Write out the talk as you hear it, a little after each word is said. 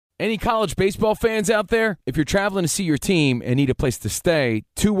Any college baseball fans out there? If you're traveling to see your team and need a place to stay,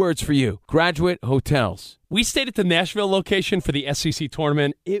 2 words for you: Graduate Hotels. We stayed at the Nashville location for the SEC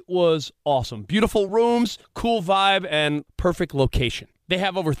tournament. It was awesome. Beautiful rooms, cool vibe, and perfect location. They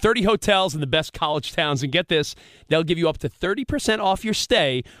have over 30 hotels in the best college towns, and get this, they'll give you up to 30% off your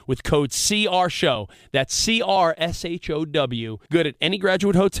stay with code CRSHOW. That's CRSHOW. Good at any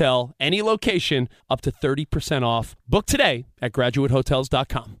Graduate Hotel, any location, up to 30% off. Book today at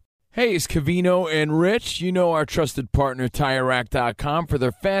graduatehotels.com. Hey, it's Cavino and Rich. You know our trusted partner, TireRack.com, for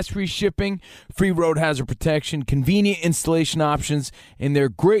their fast free shipping, free road hazard protection, convenient installation options, and their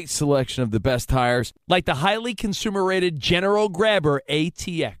great selection of the best tires, Like the highly consumer-rated General Grabber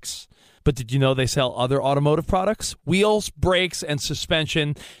ATX. But did you know they sell other automotive products? Wheels, brakes, and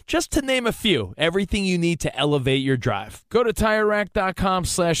suspension, just to name a few. Everything you need to elevate your drive. Go to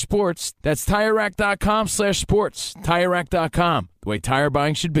TireRack.com/sports. That's TireRack.com/sports. TireRack.com, the way tire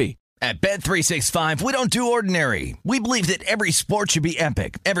buying should be. At Bet365, we don't do ordinary. We believe that every sport should be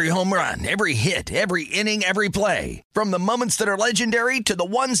epic. Every home run, every hit, every inning, every play. From the moments that are legendary to the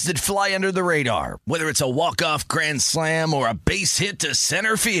ones that fly under the radar. Whether it's a walk-off grand slam or a base hit to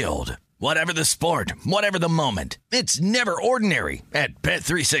center field. Whatever the sport, whatever the moment. It's never ordinary at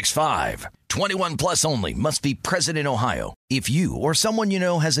Bet365. 21 plus only. Must be present in Ohio. If you or someone you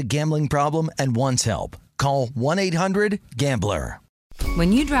know has a gambling problem and wants help, call 1-800-GAMBLER.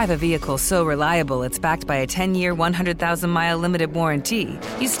 When you drive a vehicle so reliable it's backed by a 10-year, 100,000-mile limited warranty,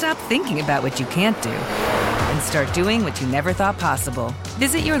 you stop thinking about what you can't do and start doing what you never thought possible.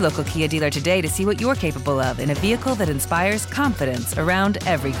 Visit your local Kia dealer today to see what you're capable of in a vehicle that inspires confidence around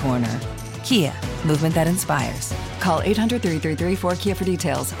every corner. Kia, movement that inspires. Call 800-333-4KIA for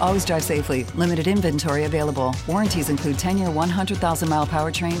details. Always drive safely. Limited inventory available. Warranties include 10-year, 100,000-mile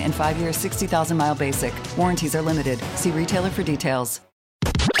powertrain and 5-year, 60,000-mile basic. Warranties are limited. See retailer for details.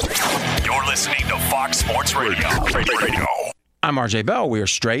 You're listening to Fox Sports Radio. I'm RJ Bell. We are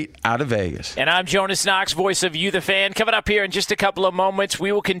straight out of Vegas. And I'm Jonas Knox, voice of You, the Fan. Coming up here in just a couple of moments,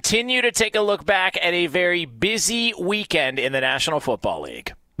 we will continue to take a look back at a very busy weekend in the National Football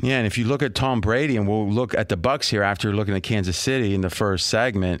League. Yeah, and if you look at Tom Brady, and we'll look at the Bucs here after looking at Kansas City in the first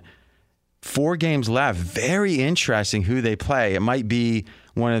segment, 4 games left. Very interesting who they play. It might be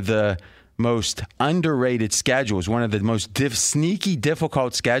one of the most underrated schedules, one of the most sneaky,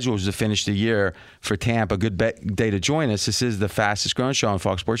 difficult schedules to finish the year for Tampa. Good day to join us. This is the fastest growing show on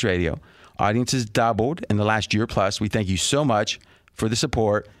Fox Sports Radio. Audience has doubled in the last year plus. We thank you so much for the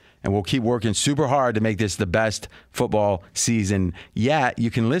support, and we'll keep working super hard to make this the best football season yet. You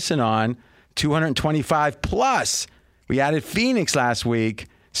can listen on 225 plus. We added Phoenix last week,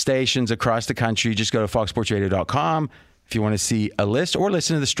 stations across the country. Just go to foxsportsradio.com if you want to see a list or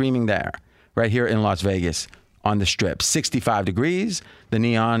listen to the streaming there. Right here in Las Vegas on the Strip. 65 degrees. The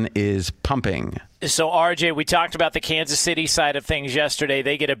neon is pumping. So, RJ, we talked about the Kansas City side of things yesterday.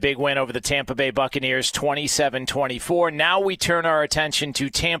 They get a big win over the Tampa Bay Buccaneers, 27-24. Now we turn our attention to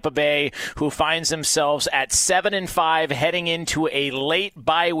Tampa Bay, who finds themselves at 7-5 heading into a late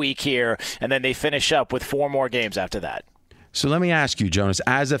bye week here, and then they finish up with 4 more games after that. So let me ask you, Jonas,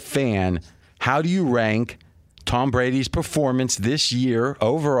 as a fan, how do you rank Tom Brady's performance this year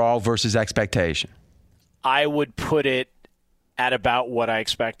overall versus expectation? I would put it at about what I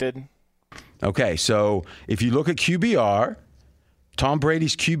expected. Okay, so if you look at QBR, Tom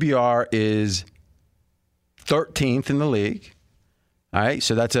Brady's QBR is 13th in the league. All right,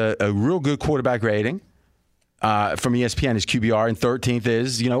 so that's a real good quarterback rating. From ESPN, his QBR, and 13th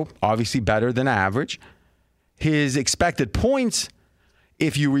is, obviously better than average. His expected points,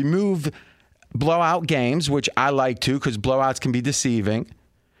 if you remove blowout games, which I like to because blowouts can be deceiving,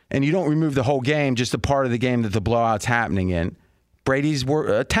 and you don't remove the whole game, just a part of the game that the blowout's happening in, Brady's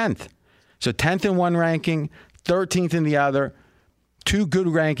 10th. So 10th in one ranking, 13th in the other. 2 good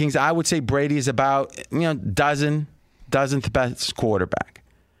rankings. I would say Brady is about, dozenth best quarterback.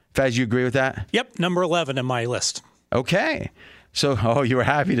 Fez, you agree with that? Yep, number 11 in my list. Okay. So, you were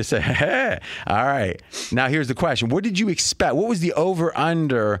happy to say, hey. All right. Now, here's the question. What did you expect? What was the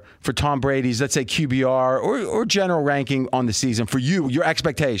over-under for Tom Brady's, let's say, QBR or general ranking on the season for you, your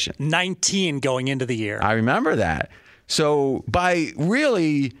expectation? 19 going into the year. I remember that. So, by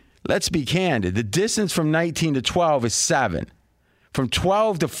really, let's be candid, the distance from 19 to 12 is 7. From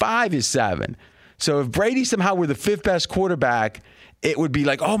 12 to 5 is 7. So, if Brady somehow were the 5th best quarterback, it would be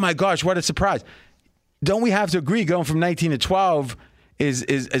like, oh, my gosh, what a surprise. Don't we have to agree going from 19 to 12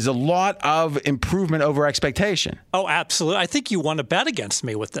 is a lot of improvement over expectation? Oh, absolutely. I think you want to bet against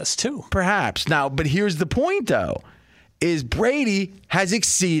me with this, too. Perhaps. Now, but here's the point, though, is Brady has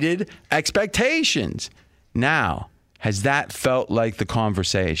exceeded expectations. Now, Has that felt like the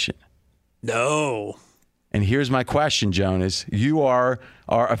conversation? No. And here's my question, Jonas. You are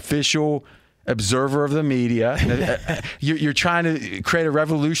our official observer of the media. You're trying to create a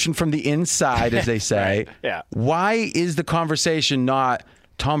revolution from the inside, as they say. Right. Yeah. Why is the conversation not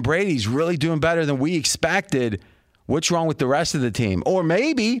Tom Brady's really doing better than we expected? What's wrong with the rest of the team? Or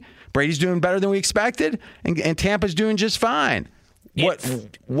maybe Brady's doing better than we expected and Tampa's doing just fine.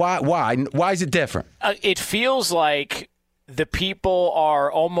 Why is it different? It feels like the people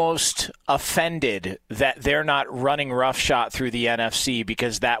are almost offended that they're not running roughshod through the NFC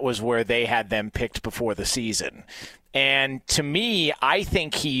because that was where they had them picked before the season. And to me, I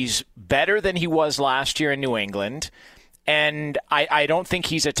think he's better than he was last year in New England. And I don't think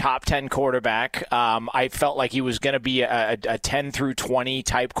he's a top 10 quarterback. I felt like he was going to be a 10 through 20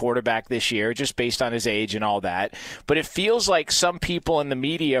 type quarterback this year, just based on his age and all that. But it feels like some people in the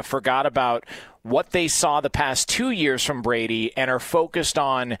media forgot about what they saw the past 2 years from Brady and are focused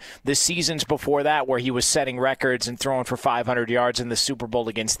on the seasons before that where he was setting records and throwing for 500 yards in the Super Bowl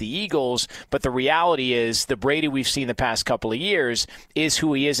against the Eagles. But the reality is the Brady we've seen the past couple of years is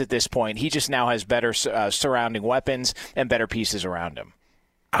who he is at this point. He just now has better surrounding weapons and better pieces around him.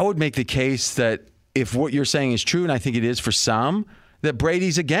 I would make the case that if what you're saying is true, and I think it is for some, that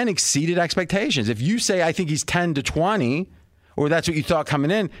Brady's, again, exceeded expectations. If you say, I think he's 10 to 20, or that's what you thought coming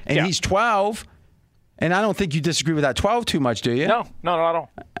in, and he's 12, and I don't think you disagree with that 12 too much, do you? No, I don't.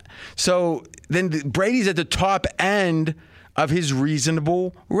 So then Brady's at the top end of his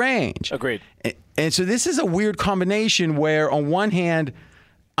reasonable range. Agreed. And so this is a weird combination where, on one hand,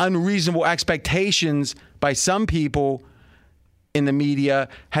 unreasonable expectations by some people in the media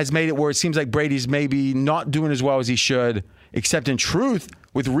has made it where it seems like Brady's maybe not doing as well as he should, except in truth,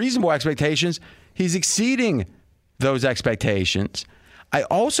 with reasonable expectations, he's exceeding those expectations. I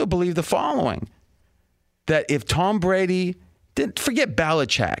also believe the following, that if Tom Brady, didn't forget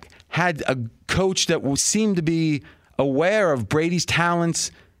Belichick, had a coach that seemed to be aware of Brady's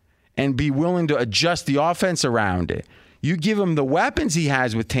talents and be willing to adjust the offense around it, you give him the weapons he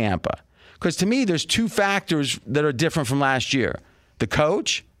has with Tampa. Because to me, there's two factors that are different from last year, the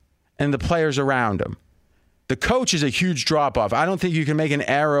coach and the players around him. The coach is a huge drop-off. I don't think you can make an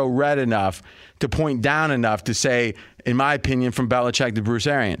arrow red enough to point down enough to say, in my opinion, from Belichick to Bruce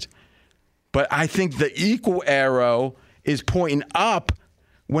Arians. But I think the equal arrow is pointing up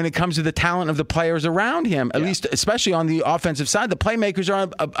when it comes to the talent of the players around him, at least especially on the offensive side. The playmakers are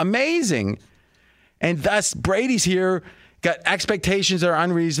amazing. And thus, Brady's here, got expectations that are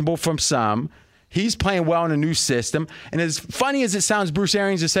unreasonable from some. He's playing well in a new system. And as funny as it sounds, Bruce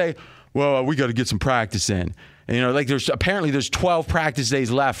Arians to say, well, we got to get some practice in. And, like there's 12 practice days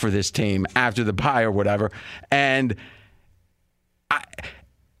left for this team after the bye or whatever. And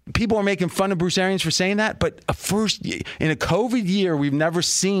people are making fun of Bruce Arians for saying that, but in a COVID year, we've never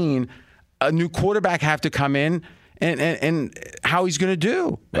seen a new quarterback have to come in and how he's going to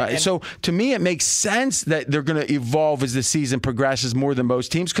do. Right? So to me, it makes sense that they're going to evolve as the season progresses more than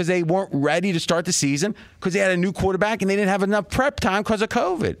most teams because they weren't ready to start the season because they had a new quarterback and they didn't have enough prep time because of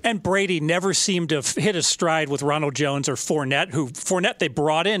COVID. And Brady never seemed to hit a stride with Ronald Jones or Fournette they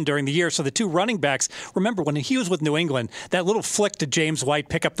brought in during the year. So the two running backs, remember when he was with New England, that little flick to James White,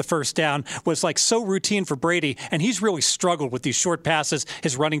 pick up the first down, was like so routine for Brady. And he's really struggled with these short passes.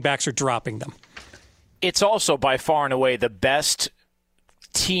 His running backs are dropping them. It's also by far and away the best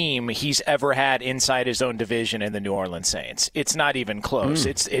team he's ever had inside his own division in the New Orleans Saints. It's not even close.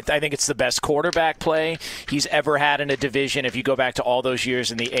 I think it's the best quarterback play he's ever had in a division if you go back to all those years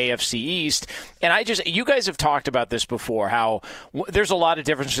in the AFC East. And you guys have talked about this before, how there's a lot of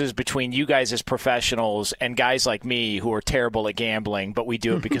differences between you guys as professionals and guys like me who are terrible at gambling, but we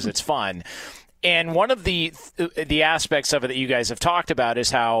do it because it's fun. And one of the aspects of it that you guys have talked about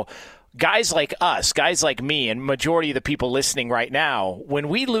is how guys like us, guys like me, and majority of the people listening right now, when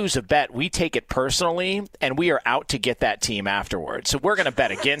we lose a bet, we take it personally, and we are out to get that team afterwards. So we're going to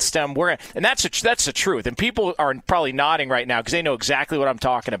bet against them. And that's the truth. And people are probably nodding right now because they know exactly what I'm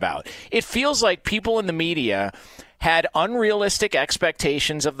talking about. It feels like people in the media had unrealistic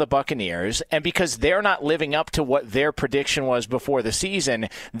expectations of the Buccaneers, and because they're not living up to what their prediction was before the season,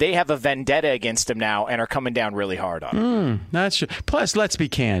 they have a vendetta against them now and are coming down really hard on them. That's true. Plus, let's be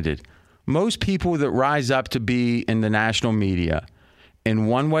candid. Most people that rise up to be in the national media, in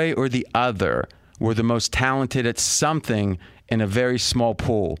one way or the other, were the most talented at something in a very small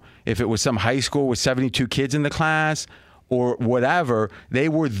pool. If it was some high school with 72 kids in the class or whatever, they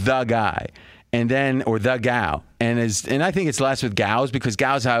were the guy. Or the gal. And I think it's less with gals because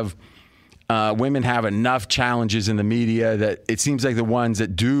gals have women have enough challenges in the media that it seems like the ones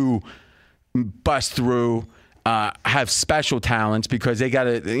that do bust through have special talents because they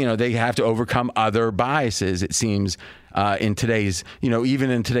they have to overcome other biases. It seems in today's, even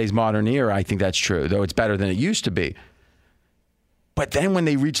in today's modern era, I think that's true. Though it's better than it used to be. But then when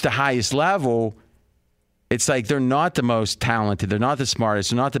they reach the highest level, it's like they're not the most talented, they're not the smartest,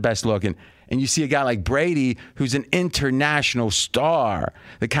 they're not the best looking. And you see a guy like Brady, who's an international star,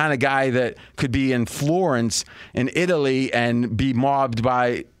 the kind of guy that could be in Florence in Italy and be mobbed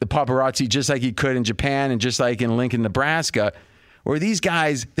by the paparazzi just like he could in Japan and just like in Lincoln, Nebraska. Or these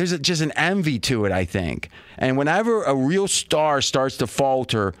guys, there's just an envy to it, I think. And whenever a real star starts to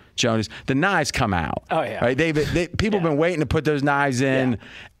falter, Jonas, the knives come out. Oh, yeah. Right? People have been waiting to put those knives in,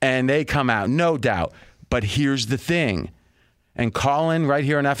 and they come out, no doubt. But here's the thing. And Colin right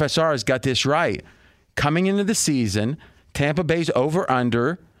here on FSR has got this right. Coming into the season, Tampa Bay's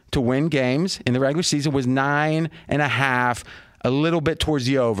over-under to win games in the regular season was 9.5, a little bit towards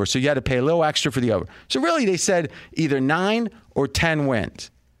the over. So you had to pay a little extra for the over. So really they said either 9 or 10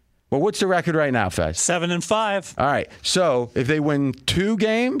 wins. Well, what's the record right now, Fez? 7-5. All right. So if they win 2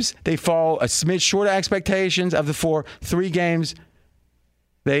 games, they fall a smidge short of expectations. Of the 4, 3 games,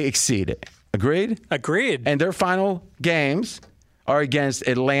 they exceed it. Agreed? Agreed. And their final games are against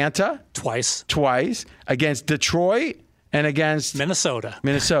Atlanta. Twice. Against Detroit and against Minnesota.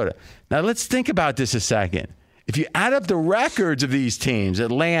 Now let's think about this a second. If you add up the records of these teams,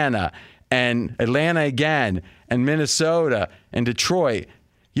 Atlanta again, and Minnesota and Detroit,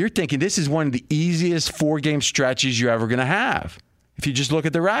 you're thinking this is one of the easiest 4-game stretches you're ever going to have if you just look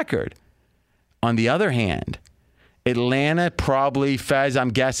at the record. On the other hand, Atlanta probably, Fez, I'm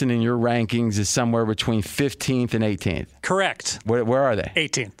guessing in your rankings, is somewhere between 15th and 18th. Correct. Where are they?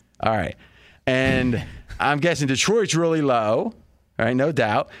 18th. All right. And I'm guessing Detroit's really low, all right, no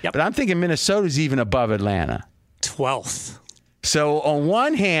doubt. Yep. But I'm thinking Minnesota's even above Atlanta. 12th. So on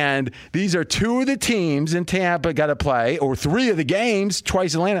one hand, these are 2 of the teams in Tampa got to play, or 3 of the games,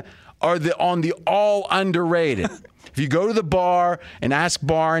 twice Atlanta, are on the all underrated. If you go to the bar and ask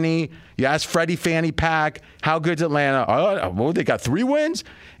Barney, you ask Freddie Fanny Pack, how good's Atlanta? Oh, well, they got 3 wins.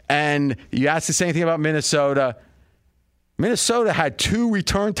 And you ask the same thing about Minnesota. Minnesota had 2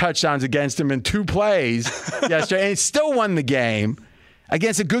 return touchdowns against them in 2 plays yesterday, and still won the game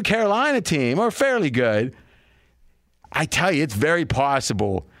against a good Carolina team, or fairly good. I tell you, it's very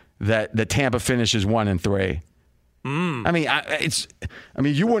possible that the Tampa finishes 1-3. I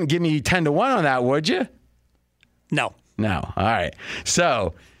mean, you wouldn't give me 10-1 on that, would you? No. All right.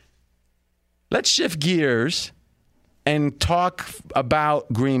 So let's shift gears and talk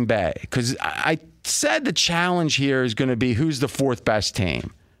about Green Bay, because I said the challenge here is going to be who's the 4th best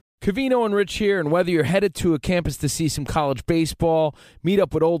team. Covino and Rich here, and whether you're headed to a campus to see some college baseball, meet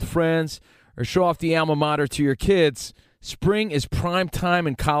up with old friends, or show off the alma mater to your kids, spring is prime time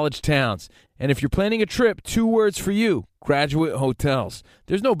in college towns. And if you're planning a trip, 2 words for you: Graduate Hotels.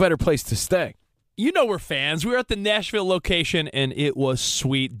 There's no better place to stay. You know we're fans. We were at the Nashville location, and it was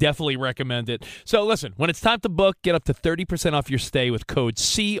sweet. Definitely recommend it. So listen, when it's time to book, get up to 30% off your stay with code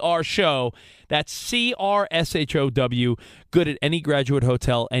CRSHOW. That's CRSHOW. Good at any Graduate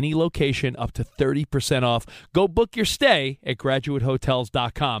Hotel, any location, up to 30% off. Go book your stay at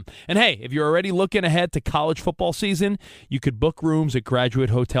graduatehotels.com. And hey, if you're already looking ahead to college football season, you could book rooms at Graduate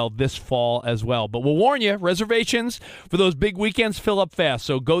Hotel this fall as well. But we'll warn you, reservations for those big weekends fill up fast,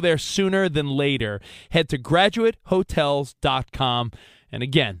 so go there sooner than later. Head to graduatehotels.com. And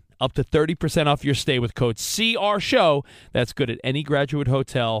again, up to 30% off your stay with code CRSHOW. That's good at any Graduate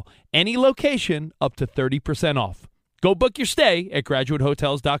Hotel, any location, up to 30% off. Go book your stay at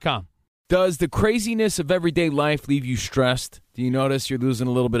graduatehotels.com. Does the craziness of everyday life leave you stressed? Do you notice you're losing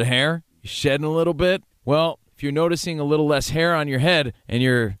a little bit of hair? You're shedding a little bit? Well, if you're noticing a little less hair on your head and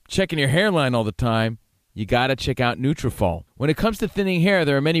you're checking your hairline all the time, you got to check out Nutrafol. When it comes to thinning hair,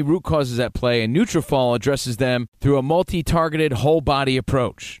 there are many root causes at play, and Nutrafol addresses them through a multi-targeted whole-body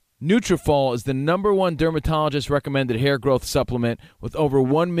approach. Nutrafol is the #1 dermatologist-recommended hair growth supplement, with over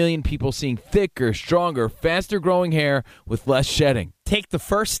 1 million people seeing thicker, stronger, faster-growing hair with less shedding. Take the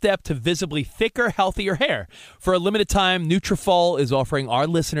first step to visibly thicker, healthier hair. For a limited time, Nutrafol is offering our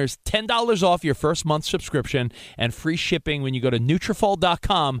listeners $10 off your first month subscription and free shipping when you go to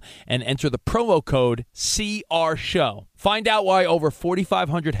Nutrafol.com and enter the promo code CRSHOW. Find out why over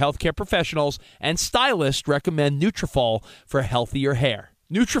 4,500 healthcare professionals and stylists recommend Nutrafol for healthier hair.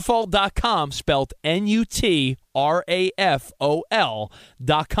 Nutrafol.com, spelled Nutrafol.com,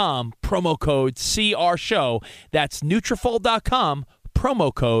 promo code CRSHOW. That's Nutrafol.com,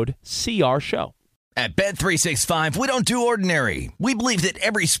 promo code CRSHOW. At Bet365, we don't do ordinary. We believe that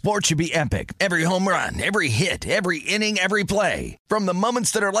every sport should be epic. Every home run, every hit, every inning, every play. From the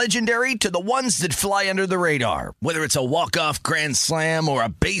moments that are legendary to the ones that fly under the radar. Whether it's a walk-off grand slam or a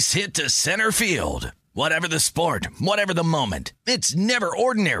base hit to center field. Whatever the sport, whatever the moment. It's never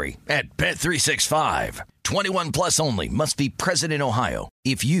ordinary at Bet365. 21 plus only. Must be present in Ohio.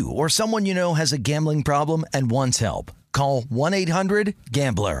 If you or someone you know has a gambling problem and wants help, call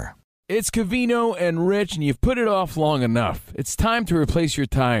 1-800-GAMBLER. It's Covino and Rich, and you've put it off long enough. It's time to replace your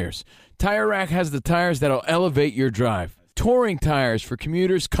tires. Tire Rack has the tires that'll elevate your drive. Touring tires for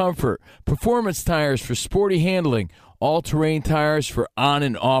commuters' comfort, performance tires for sporty handling, all-terrain tires for on-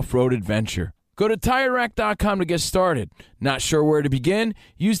 and off-road adventure. Go to TireRack.com to get started. Not sure where to begin?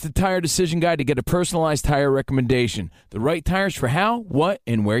 Use the Tire Decision Guide to get a personalized tire recommendation. The right tires for how, what,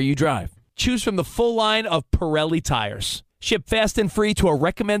 and where you drive. Choose from the full line of Pirelli tires. Ship fast and free to a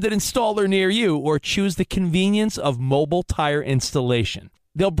recommended installer near you, or choose the convenience of mobile tire installation.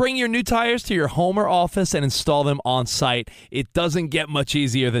 They'll bring your new tires to your home or office and install them on site. It doesn't get much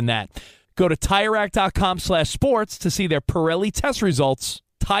easier than that. Go to TireRack.com/sports to see their Pirelli test results,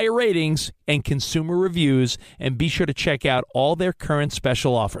 tire ratings, and consumer reviews, and be sure to check out all their current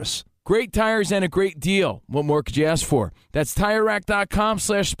special offers. Great tires and a great deal. What more could you ask for? That's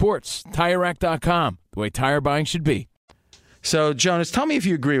TireRack.com/sports. TireRack.com, the way tire buying should be. So, Jonas, tell me if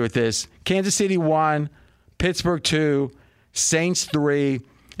you agree with this. Kansas City 1, Pittsburgh 2, Saints 3,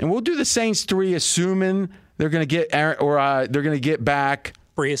 and we'll do the Saints 3 assuming they're going to get they're going to get back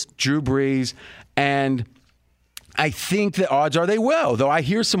Drew Brees, and I think the odds are they will. Though I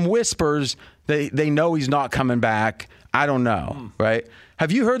hear some whispers they know he's not coming back. I don't know, right?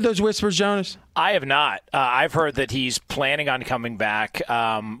 Have you heard those whispers, Jonas? I have not. I've heard that he's planning on coming back.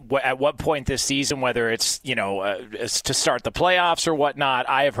 At what point this season, whether it's it's to start the playoffs or whatnot,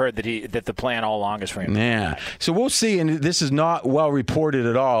 I have heard that the plan all along is for him. Yeah. So we'll see. And this is not well reported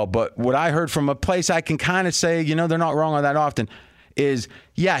at all. But what I heard from a place I can kind of say, they're not wrong on that often, is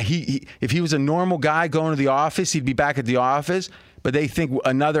he if he was a normal guy going to the office, he'd be back at the office. But they think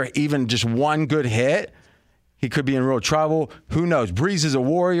even just one good hit, he could be in real trouble. Who knows? Brees is a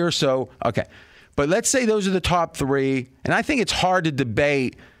warrior, so okay. But let's say those are the top three, and I think it's hard to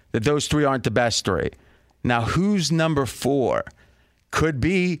debate that those three aren't the best three. Now, who's number 4? Could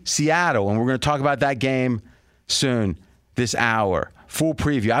be Seattle, and we're going to talk about that game soon, this hour. Full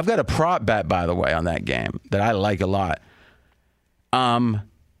preview. I've got a prop bet, by the way, on that game that I like a lot.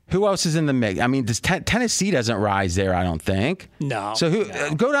 Who else is in the mix? I mean, Tennessee doesn't rise there, I don't think. No. So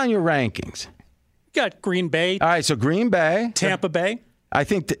go down your rankings. You got Green Bay. All right, so Green Bay. Tampa Bay. I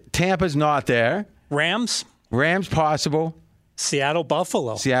think Tampa's not there. Rams possible. Seattle,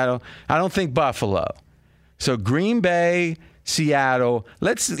 Buffalo. Seattle. I don't think Buffalo. So Green Bay, Seattle.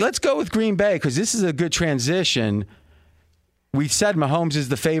 Let's go with Green Bay because this is a good transition. We said Mahomes is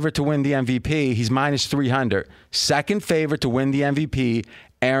the favorite to win the MVP. He's minus 300. Second favorite to win the MVP,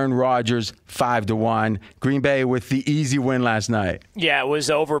 Aaron Rodgers, 5-1. Green Bay with the easy win last night. Yeah, it was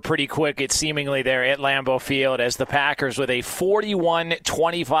over pretty quick. It's seemingly there at Lambeau Field as the Packers with a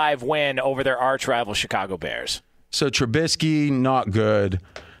 41-25 win over their arch rival Chicago Bears. So Trubisky, not good.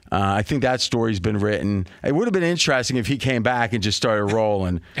 I think that story's been written. It would have been interesting if he came back and just started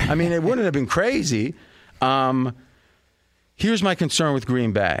rolling. I mean, it wouldn't have been crazy. Here's my concern with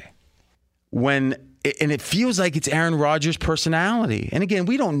Green Bay. And it feels like it's Aaron Rodgers' personality. And again,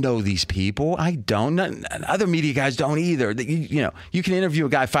 we don't know these people. I don't. Other media guys don't either. You can interview a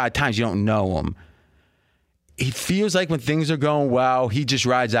guy 5 times, you don't know him. It feels like when things are going well, he just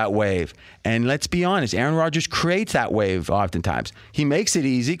rides that wave. And let's be honest, Aaron Rodgers creates that wave oftentimes. He makes it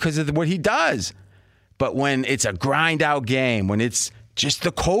easy because of what he does. But when it's a grind-out game, when it's just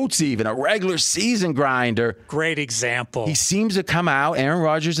the Colts even, a regular season grinder. Great example. He seems to come out, Aaron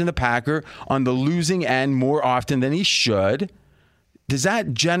Rodgers and the Packer, on the losing end more often than he should. Does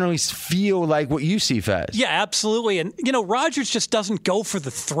that generally feel like what you see, Fez? Yeah, absolutely. And, Rodgers just doesn't go for the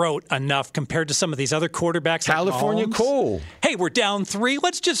throat enough compared to some of these other quarterbacks. California like cool. Hey, we're down 3.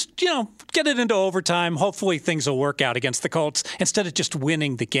 Let's just, get it into overtime. Hopefully things will work out against the Colts instead of just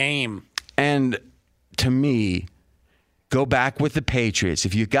winning the game. And to me, go back with the Patriots.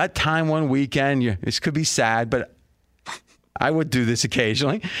 If you've got time one weekend, this could be sad, but I would do this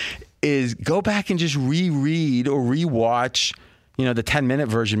occasionally, is go back and just reread or rewatch, the 10-minute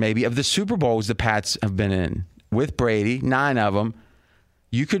version maybe of the Super Bowls the Pats have been in with Brady, 9 of them.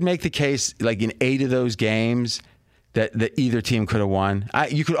 You could make the case like in 8 of those games that either team could have won.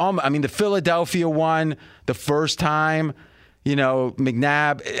 The Philadelphia one the first time,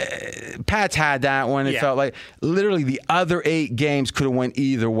 McNabb. Pat's had that one. It felt like literally the other 8 games could have went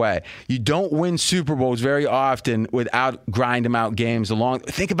either way. You don't win Super Bowls very often without grind them out games along.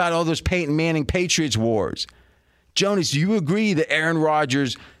 Think about all those Peyton Manning Patriots wars. Jonas, do you agree that Aaron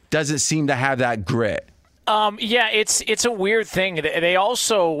Rodgers doesn't seem to have that grit? It's a weird thing. They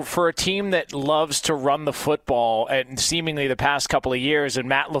also, for a team that loves to run the football, and seemingly the past couple of years, and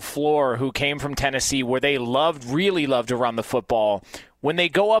Matt LaFleur, who came from Tennessee, where they really loved to run the football, when they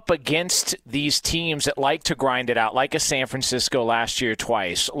go up against these teams that like to grind it out, like a San Francisco last year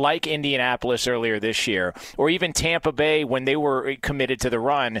twice, like Indianapolis earlier this year, or even Tampa Bay when they were committed to the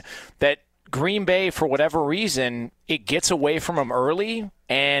run, that Green Bay, for whatever reason, it gets away from them early,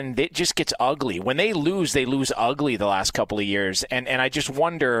 and it just gets ugly. When they lose ugly the last couple of years, and I just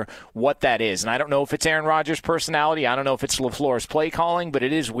wonder what that is. And I don't know if it's Aaron Rodgers' personality. I don't know if it's LaFleur's play calling, but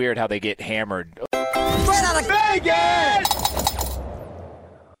it is weird how they get hammered. Straight out of Vegas!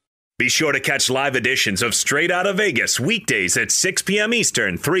 Be sure to catch live editions of Straight Outta Vegas weekdays at 6 p.m.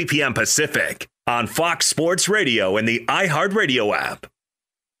 Eastern, 3 p.m. Pacific on Fox Sports Radio and the iHeartRadio app.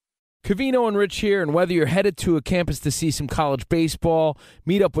 Covino and Rich here, and whether you're headed to a campus to see some college baseball,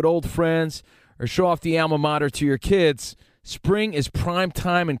 meet up with old friends, or show off the alma mater to your kids, spring is prime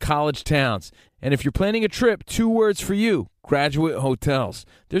time in college towns. And if you're planning a trip, 2 words for you: Graduate Hotels.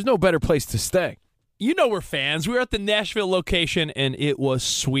 There's no better place to stay. You know we're fans. We were at the Nashville location, and it was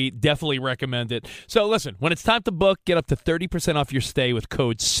sweet. Definitely recommend it. So listen, when it's time to book, get up to 30% off your stay with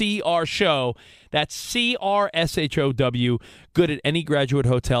code CRSHOW. That's CRSHOW. Good at any Graduate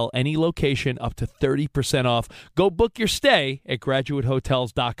Hotel, any location, up to 30% off. Go book your stay at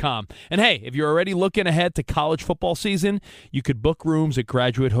graduatehotels.com. And hey, if you're already looking ahead to college football season, you could book rooms at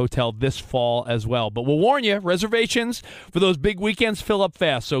Graduate Hotel this fall as well. But we'll warn you, reservations for those big weekends fill up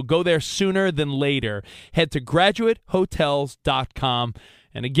fast, so go there sooner than later. Head to graduatehotels.com.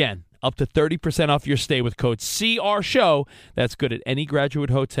 And again, up to 30% off your stay with code CRSHOW. That's good at any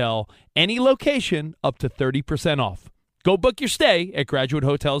Graduate Hotel, any location, up to 30% off. Go book your stay at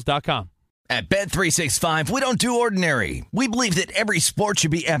graduatehotels.com. At Bet365, we don't do ordinary. We believe that every sport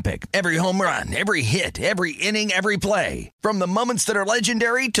should be epic. Every home run, every hit, every inning, every play. From the moments that are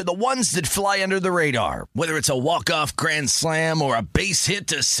legendary to the ones that fly under the radar. Whether it's a walk-off grand slam or a base hit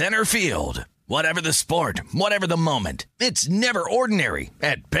to center field. Whatever the sport, whatever the moment, it's never ordinary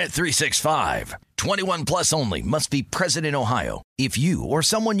at Bet365. 21 plus only. Must be present in Ohio. If you or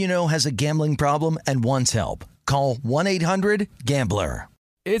someone you know has a gambling problem and wants help, call 1-800-GAMBLER.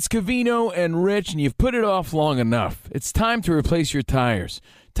 It's Covino and Rich, and you've put it off long enough. It's time to replace your tires.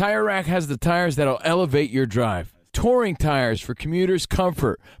 Tire Rack has the tires that'll elevate your drive. Touring tires for commuters'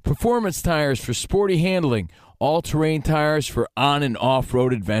 comfort. Performance tires for sporty handling. All-terrain tires for on- and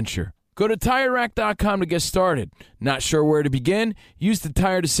off-road adventure. Go to TireRack.com to get started. Not sure where to begin? Use the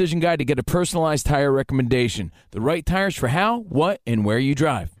Tire Decision Guide to get a personalized tire recommendation. The right tires for how, what, and where you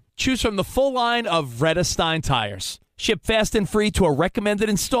drive. Choose from the full line of Vredestein tires. Ship fast and free to a recommended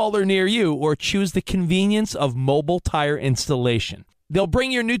installer near you, or choose the convenience of mobile tire installation. They'll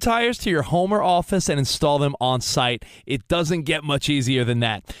bring your new tires to your home or office and install them on site. It doesn't get much easier than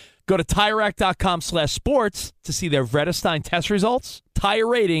that. Go to TireRack.com/sports to see their Vredestein test results, tire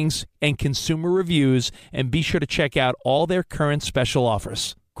ratings, and consumer reviews, and be sure to check out all their current special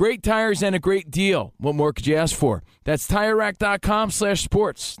offers. Great tires and a great deal. What more could you ask for? That's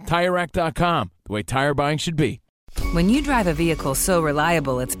TireRack.com/sports. TireRack.com, the way tire buying should be. When you drive a vehicle so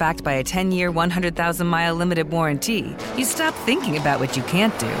reliable it's backed by a 10-year, 100,000-mile limited warranty, you stop thinking about what you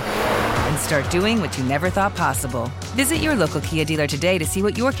can't do and start doing what you never thought possible. Visit your local Kia dealer today to see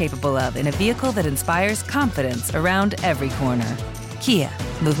what you're capable of in a vehicle that inspires confidence around every corner. Kia,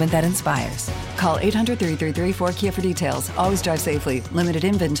 movement that inspires. Call 800-333-4KIA for details. Always drive safely. Limited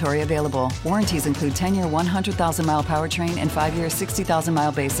inventory available. Warranties include 10-year, 100,000-mile powertrain and 5-year,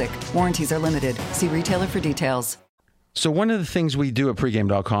 60,000-mile basic. Warranties are limited. See retailer for details. So one of the things we do at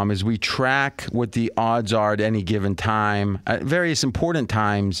pregame.com is we track what the odds are at any given time, at various important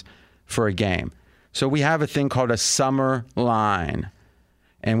times for a game. So we have a thing called a summer line.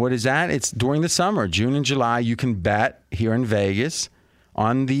 And what is that? It's during the summer, June and July, you can bet here in Vegas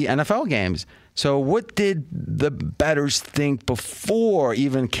on the NFL games. So what did the bettors think before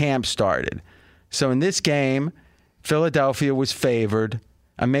even camp started? So in this game, Philadelphia was favored,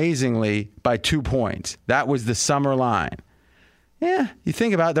 amazingly, by 2 points. That was the summer line. Yeah, you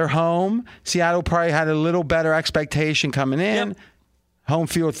think about it, they're home. Seattle probably had a little better expectation coming in. Yep. Home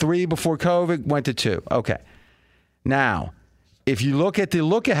field 3 before COVID, went to 2. Okay. Now, if you look at the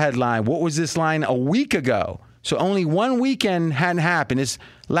look-ahead line, what was this line a week ago? So only one weekend hadn't happened. It's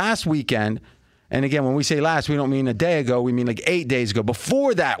last weekend, And again, when we say last, we don't mean a day ago. We mean like 8 days ago,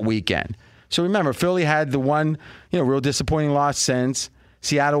 before that weekend. So remember, Philly had the one, real disappointing loss since.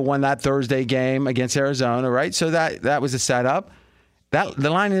 Seattle won that Thursday game against Arizona, right? So that was a setup. The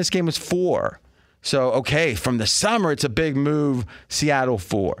line in this game was 4. So, okay, from the summer, it's a big move, Seattle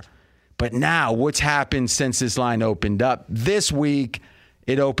 4. But now, what's happened since this line opened up? This week,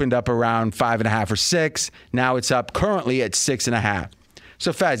 it opened up around 5.5 or 6. Now it's up currently at 6.5.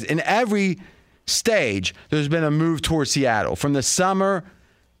 So, Fez, in every stage, there's been a move towards Seattle. From the summer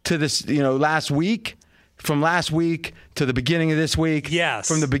to this, last week, from last week to the beginning of this week. Yes.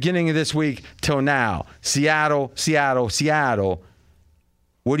 From the beginning of this week till now. Seattle, Seattle, Seattle.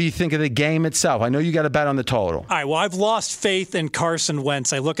 What do you think of the game itself? I know you got a bet on the total. All right, well, I've lost faith in Carson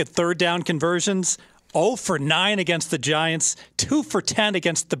Wentz. I look at third down conversions, 0 for 9 against the Giants, 2 for 10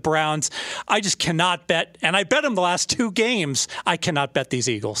 against the Browns. I just cannot bet, and I bet him the last 2 games. I cannot bet these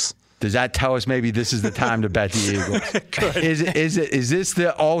Eagles. Does that tell us maybe this is the time to bet the Eagles? Good. Is this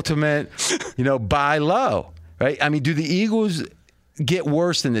the ultimate, buy low, right? I mean, do the Eagles get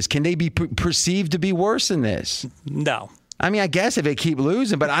worse than this? Can they be perceived to be worse than this? No. I mean, I guess if they keep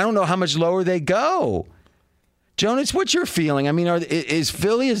losing, but I don't know how much lower they go. Jonas, what's your feeling? I mean, is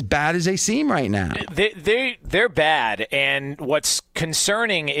Philly as bad as they seem right now? They're bad, and what's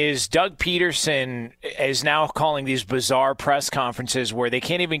concerning is Doug Peterson is now calling these bizarre press conferences where they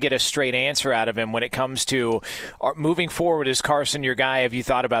can't even get a straight answer out of him when it comes to moving forward. Is Carson your guy? Have you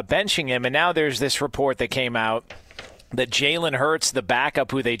thought about benching him? And now there's this report that came out that Jalen Hurts, the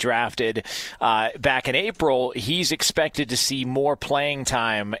backup who they drafted back in April, he's expected to see more playing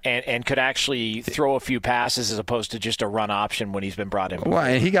time and could actually throw a few passes as opposed to just a run option when he's been brought in. Well,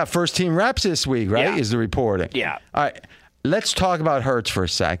 and he got first-team reps this week, right, is the reporting. Yeah. All right, let's talk about Hurts for a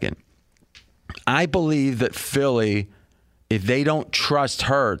second. I believe that Philly, if they don't trust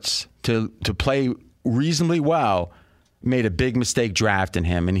Hurts to play reasonably well, made a big mistake drafting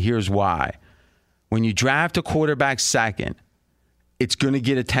him, and here's why. When you draft a quarterback second, it's going to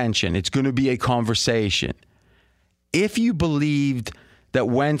get attention. It's going to be a conversation. If you believed that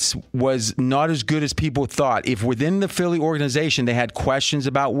Wentz was not as good as people thought, if within the Philly organization they had questions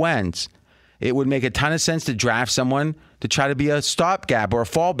about Wentz, it would make a ton of sense to draft someone to try to be a stopgap or a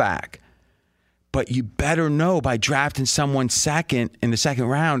fallback. But you better know by drafting someone second in the second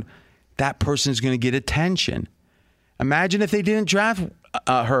round, that person's going to get attention. Imagine if they didn't draft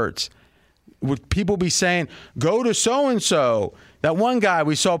Hurts. Would people be saying, go to so-and-so, that one guy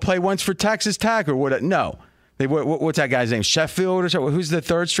we saw play once for Texas Tech or what? No. What's that guy's name? Sheffield or something? Who's the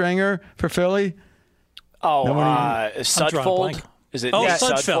third stringer for Philly? Oh, Sudfeld? Is it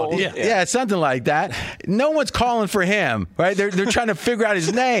Sudfeld? Yeah, something like that. No one's calling for him, right? They're trying to figure out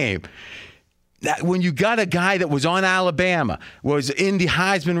his name. When you got a guy that was on Alabama, was in the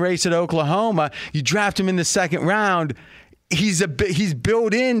Heisman race at Oklahoma, you draft him in the second round, he's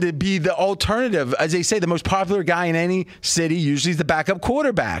built in to be the alternative. As they say, the most popular guy in any city usually is the backup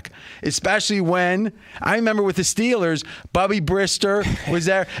quarterback, especially when, I remember with the Steelers, Bubby Brister was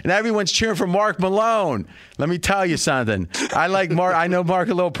there, and everyone's cheering for Mark Malone. Let me tell you something. I like Mark. I know Mark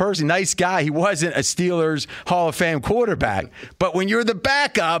a little personally. Nice guy. He wasn't a Steelers Hall of Fame quarterback. But when you're the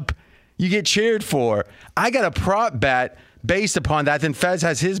backup, you get cheered for. I got a prop bet based upon that. Then Fez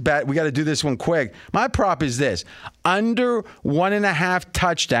has his bet. We got to do this one quick. My prop is this: under 1.5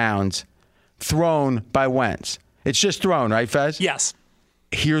 touchdowns thrown by Wentz. It's just thrown, right, Fez? Yes.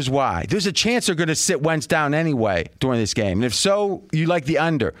 Here's why. There's a chance they're going to sit Wentz down anyway during this game. And if so, you like the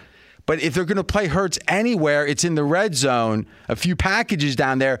under. But if they're going to play Hurts anywhere, it's in the red zone, a few packages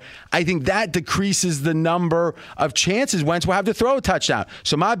down there. I think that decreases the number of chances Wentz will have to throw a touchdown.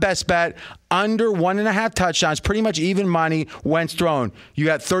 So my best bet, under 1.5 touchdowns, pretty much even money, Wentz thrown. You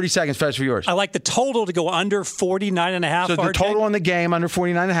got 30 seconds, Fez, for yours. I like the total to go under 49.5. So the total on the game, under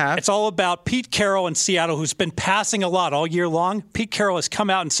 49.5. It's all about Pete Carroll in Seattle, who's been passing a lot all year long. Pete Carroll has come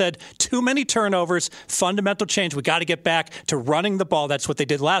out and said, too many turnovers, fundamental change. We got to get back to running the ball. That's what they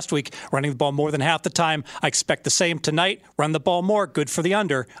did last week, running the ball more than half the time. I expect the same tonight. Run the ball more. Good for the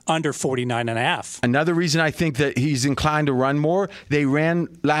under 49.5. Another reason I think that he's inclined to run more, they ran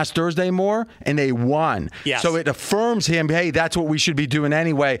last Thursday more, and they won. Yes. So it affirms him, hey, that's what we should be doing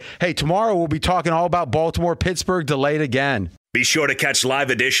anyway. Hey, tomorrow we'll be talking all about Baltimore, Pittsburgh, delayed again. Be sure to catch live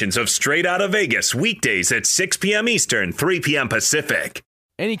editions of Straight Outta Vegas weekdays at 6 p.m. Eastern, 3 p.m. Pacific.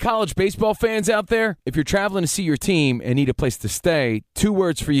 Any college baseball fans out there? If you're traveling to see your team and need a place to stay, 2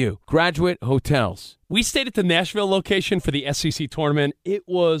 words for you: Graduate Hotels. We stayed at the Nashville location for the SEC tournament. It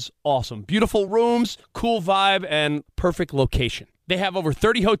was awesome. Beautiful rooms, cool vibe, and perfect location. They have over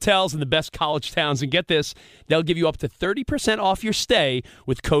 30 hotels in the best college towns. And get this, they'll give you up to 30% off your stay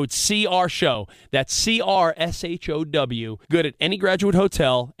with code CRSHOW. That's CRSHOW. Good at any Graduate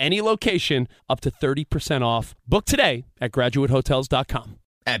Hotel, any location, up to 30% off. Book today at graduatehotels.com.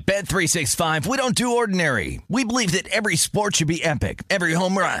 At Bet365, we don't do ordinary. We believe that every sport should be epic. Every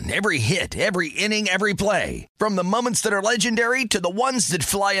home run, every hit, every inning, every play. From the moments that are legendary to the ones that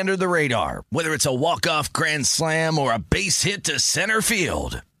fly under the radar. Whether it's a walk-off grand slam or a base hit to center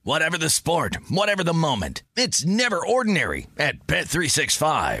field. Whatever the sport, whatever the moment. It's never ordinary at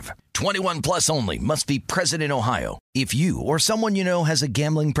Bet365. 21 plus only. Must be present in Ohio. If you or someone you know has a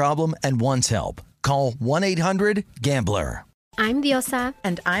gambling problem and wants help, call 1-800-GAMBLER. I'm Diosa.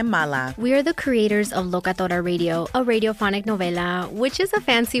 And I'm Mala. We are the creators of Locatora Radio, a radiophonic novela, which is a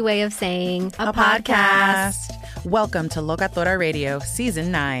fancy way of saying a podcast. Welcome to Locatora Radio,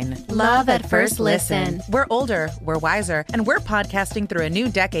 Season 9. Love at first listen. We're older, we're wiser, and we're podcasting through a new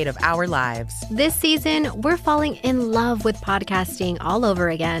decade of our lives. This season, we're falling in love with podcasting all over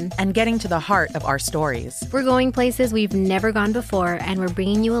again. And getting to the heart of our stories. We're going places we've never gone before, and we're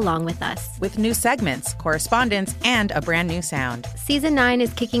bringing you along with us. With new segments, correspondence, and a brand new sound. Season 9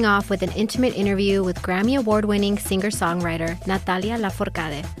 is kicking off with an intimate interview with Grammy Award-winning singer-songwriter Natalia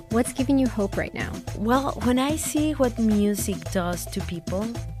Lafourcade. What's giving you hope right now? Well, when I see what music does to people,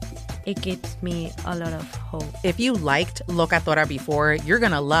 it gives me a lot of hope. If you liked Locatora before, you're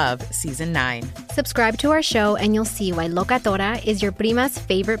going to love Season 9. Subscribe to our show and you'll see why Locatora is your prima's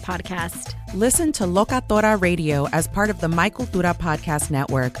favorite podcast. Listen to Locatora Radio as part of the My Cultura Podcast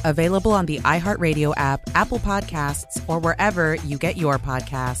Network, available on the iHeartRadio app, Apple Podcasts, or wherever you get your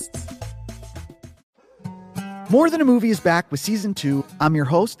podcasts. More Than a Movie is back with Season 2. I'm your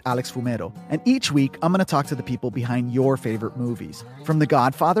host, Alex Fumero, and each week I'm going to talk to the people behind your favorite movies. From The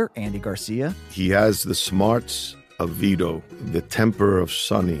Godfather, Andy Garcia. He has the smarts of Vito, the temper of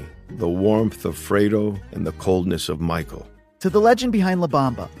Sonny, the warmth of Fredo, and the coldness of Michael. To the legend behind La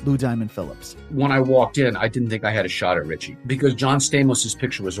Bamba, Lou Diamond Phillips. When I walked in, I didn't think I had a shot at Richie because John Stamos'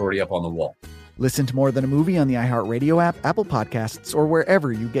 picture was already up on the wall. Listen to More Than a Movie on the iHeartRadio app, Apple Podcasts, or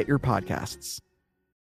wherever you get your podcasts.